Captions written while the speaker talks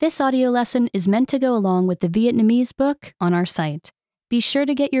This audio lesson is meant to go along with the Vietnamese book on our site. Be sure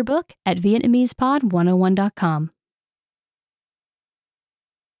to get your book at VietnamesePod101.com.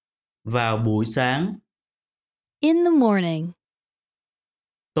 Vào buổi sáng. In the morning.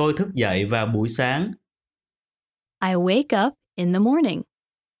 Tôi thức dậy vào buổi sáng. I wake up in the morning.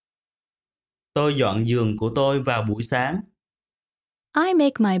 Tôi dọn giường của tôi vào buổi sáng. I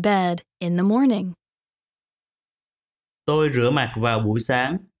make my bed in the morning. Tôi rửa mặt vào buổi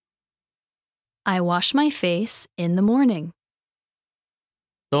sáng. I wash my face in the morning.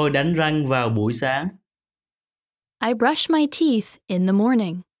 Tôi đánh răng vào buổi sáng. I brush my teeth in the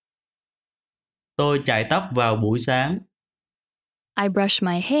morning. Tôi chải tóc vào buổi sáng. I brush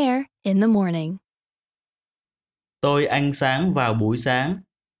my hair in the morning. Tôi ăn sáng vào buổi sáng.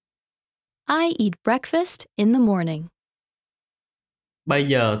 I eat breakfast in the morning. Bây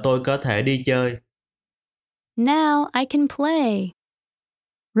giờ tôi có thể đi chơi. Now I can play.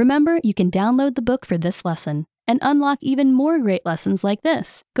 Remember, you can download the book for this lesson and unlock even more great lessons like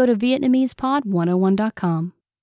this. Go to VietnamesePod101.com.